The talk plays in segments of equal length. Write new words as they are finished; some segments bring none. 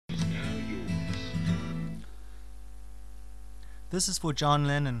This is for John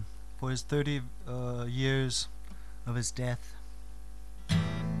Lennon for his 30 years of his death.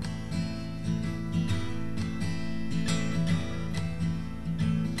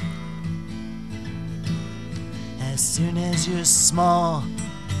 As soon as you're small,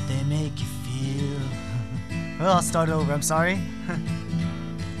 they make you feel. Well, I'll start over, I'm sorry.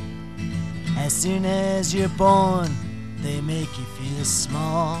 As soon as you're born, they make you feel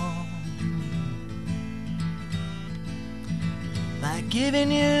small. By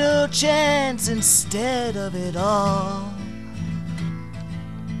giving you no chance instead of it all.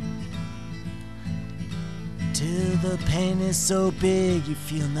 Till the pain is so big you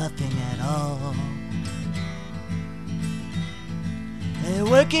feel nothing at all. A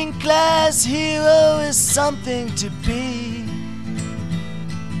working class hero is something to be.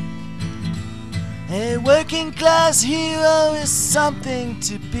 A working class hero is something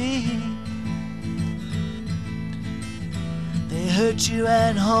to be. They hurt you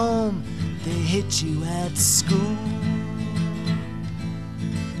at home, they hit you at school.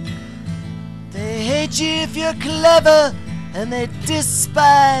 They hate you if you're clever, and they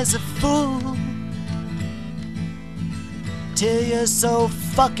despise a fool. Till you're so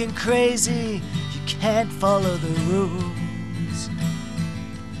fucking crazy, you can't follow the rules.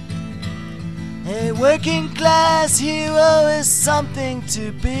 A working class hero is something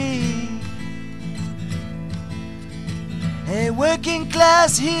to be. A working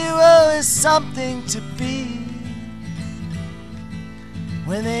class hero is something to be.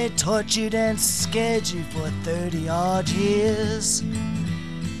 When they tortured and scared you for 30 odd years,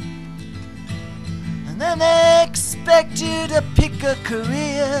 and then they expect you to pick a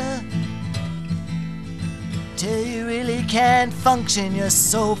career. Till you really can't function, you're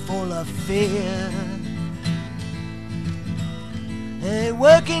so full of fear. A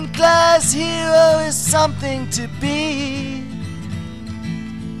working class hero is something to be.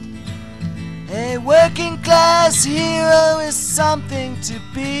 A working class hero is something to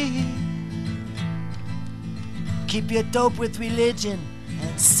be. Keep your dope with religion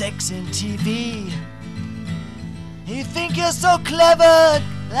and sex and TV. You think you're so clever,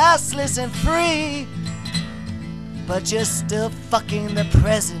 classless and free, but you're still fucking the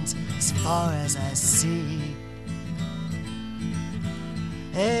present as far as I see.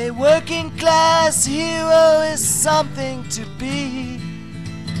 A working class hero is something to be.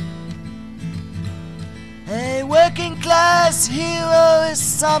 A working class hero is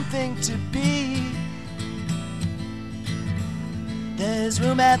something to be. There's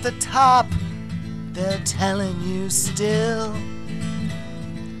room at the top, they're telling you still.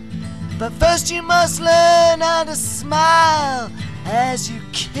 But first you must learn how to smile as you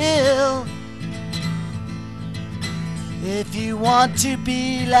kill. If you want to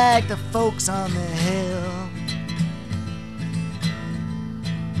be like the folks on the hill.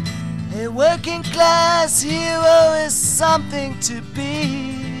 A working class hero is something to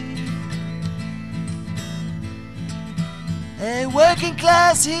be. A working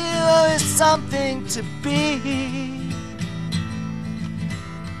class hero is something to be.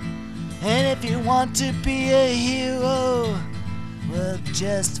 And if you want to be a hero, well,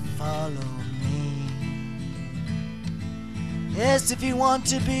 just follow me. Yes, if you want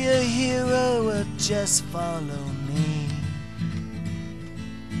to be a hero, well, just follow me.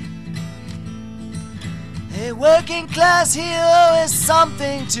 A working class hero is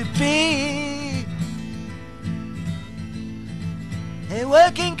something to be. A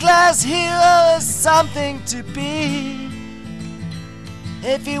working class hero is something to be.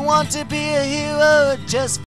 If you want to be a hero, just